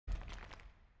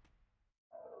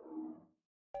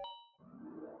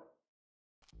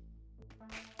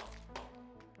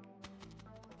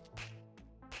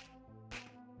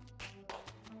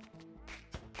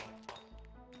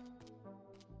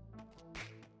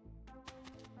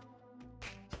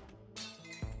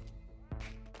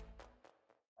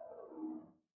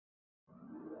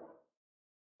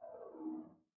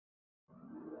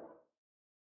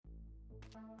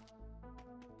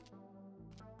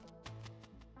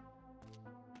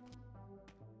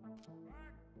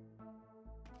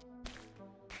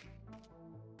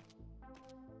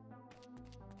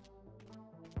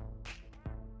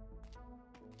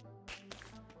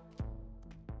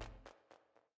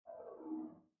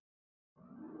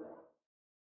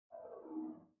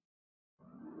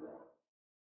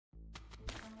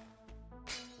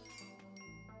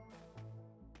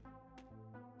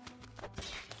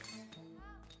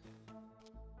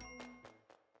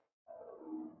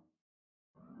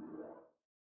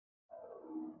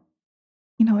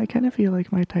You know, I kind of feel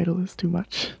like my title is too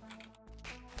much.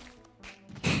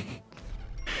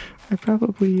 I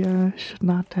probably should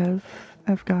not have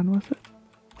gone with it.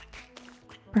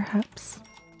 Perhaps.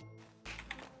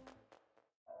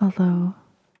 Although,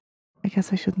 I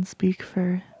guess I shouldn't speak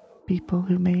for people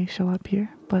who may show up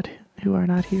here, but who are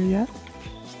not here yet.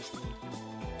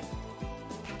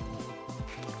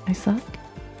 I suck.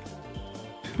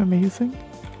 Amazing.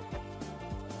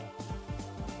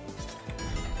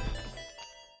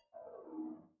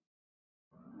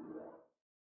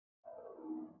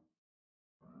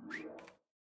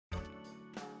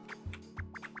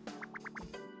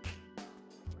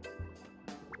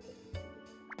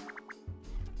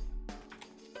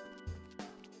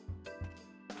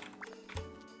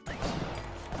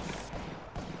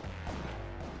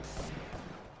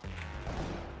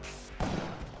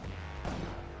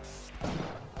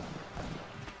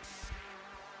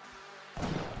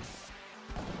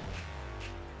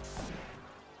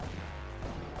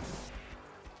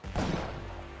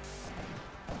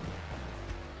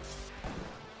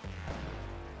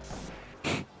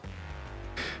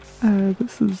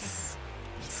 This is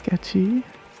sketchy.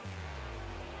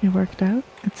 It worked out.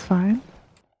 It's fine.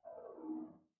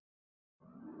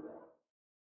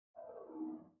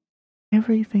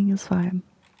 Everything is fine.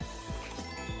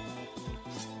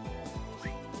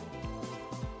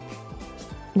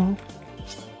 Lol.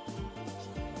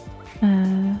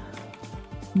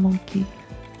 Monkey.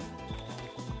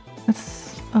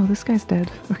 That's... oh, this guy's dead.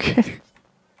 Okay.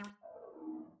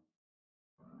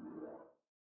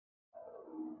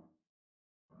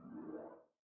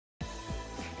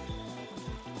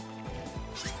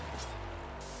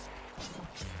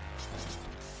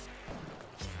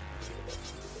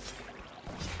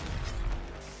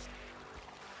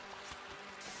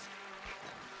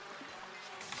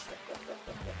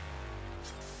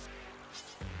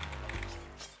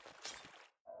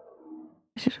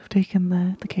 I should have taken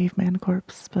the caveman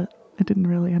corpse, but it didn't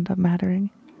really end up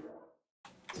mattering.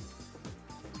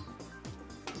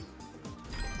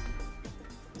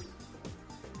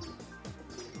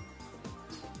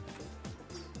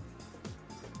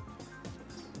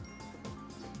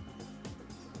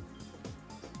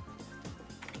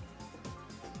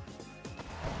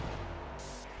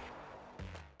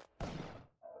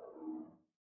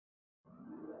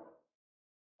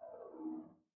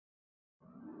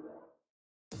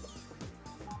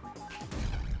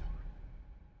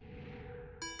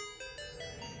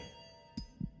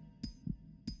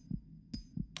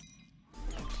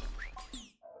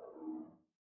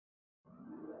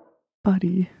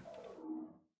 Buddy,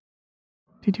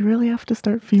 did you really have to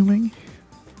start fuming?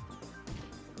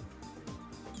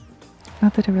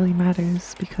 Not that it really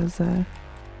matters, because,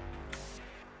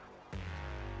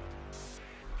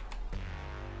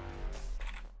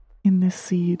 in this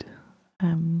seed,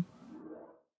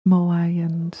 Moai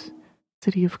and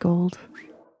City of Gold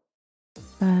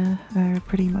are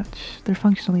pretty much, they're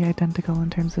functionally identical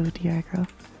in terms of Diagra.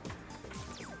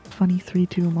 Funny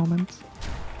 3-2 moments.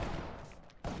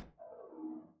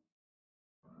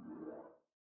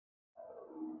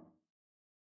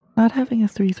 Not having a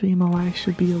 3-3 Moai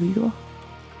should be illegal,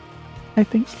 I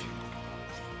think.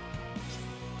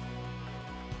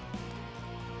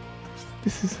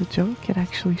 This is a joke, it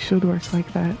actually should work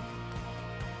like that,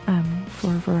 for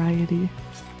variety.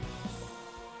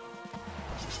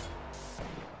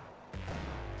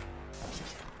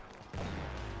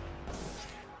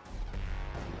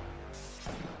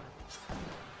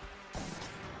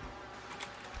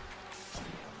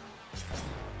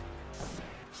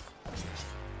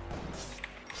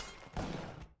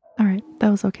 Alright, that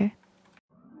was okay.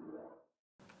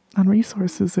 On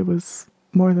resources, it was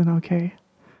more than okay.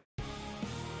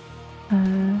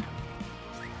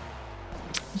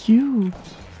 You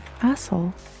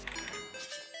asshole.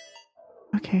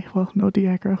 Okay, well, no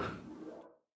de-aggro.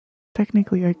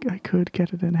 Technically, I could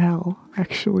get it in hell,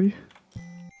 actually.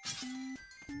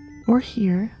 Or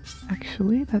here,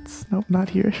 actually. That's... nope, not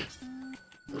here.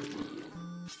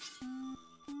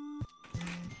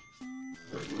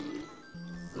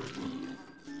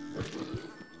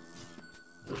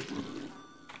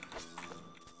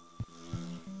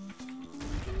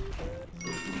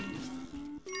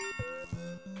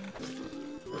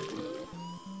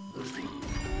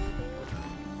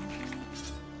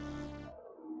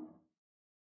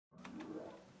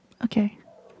 Okay.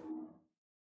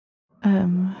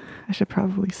 I should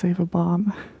probably save a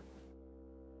bomb.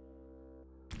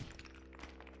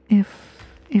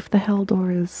 If the hell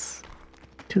door is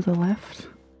to the left,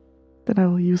 then I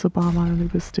will use a bomb on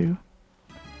Anubis too.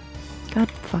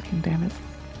 God fucking damn it.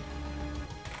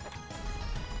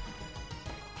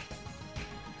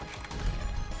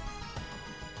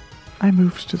 I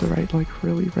moved to the right, like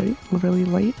really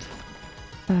late.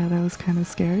 That was kind of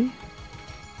scary.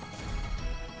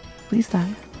 Please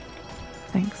die.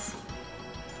 Thanks.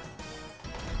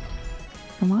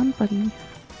 Come on, buddy.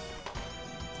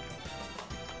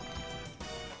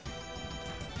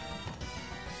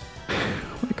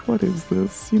 Like, what is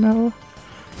this, you know?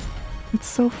 It's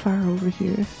so far over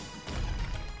here.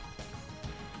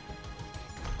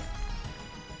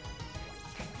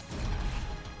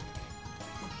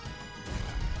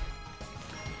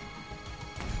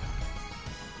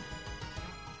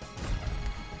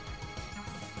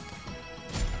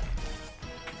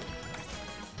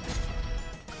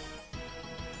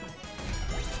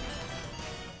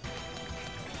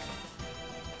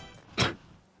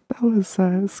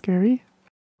 That was scary.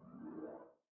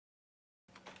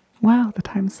 Wow, the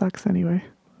time sucks anyway.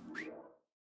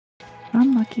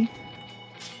 Unlucky.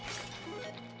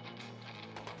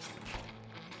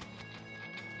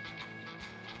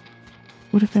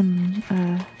 Would have been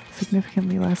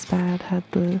significantly less bad had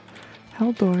the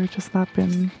hell door just not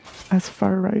been as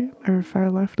far right or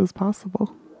far left as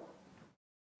possible.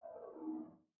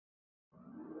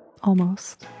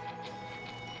 Almost.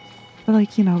 But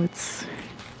like, you know, it's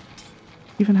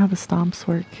even how the stomps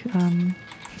work,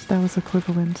 that was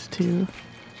equivalent to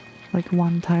like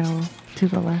one tile to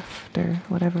the left or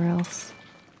whatever else.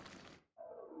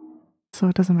 So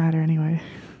it doesn't matter anyway.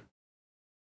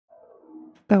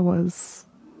 That was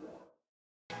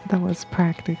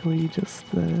practically just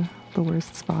the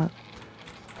worst spot.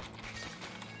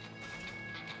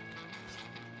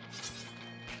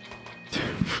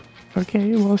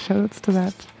 Okay, well, shoutouts to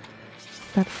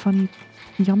that funny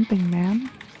yumping man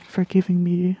for giving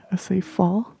me a safe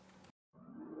fall.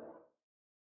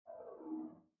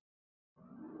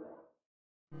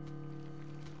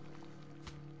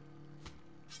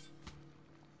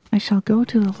 I shall go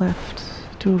to the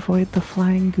left to avoid the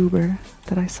flying goober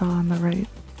that I saw on the right.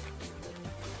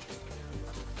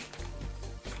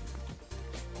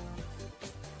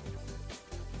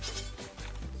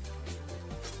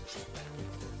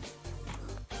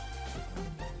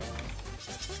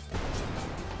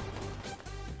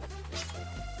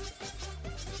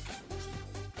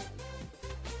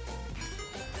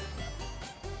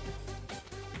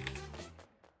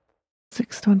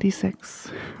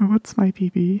 $6.26. What's my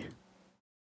PB?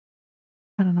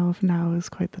 I don't know if now is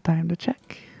quite the time to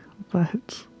check,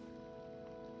 but...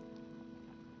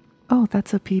 oh,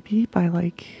 that's a PB by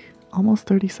like almost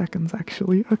 30 seconds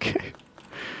actually. Okay.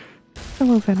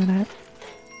 Hello, Venonet.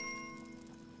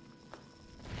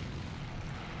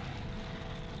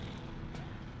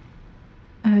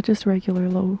 Just regular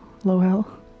low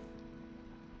hell.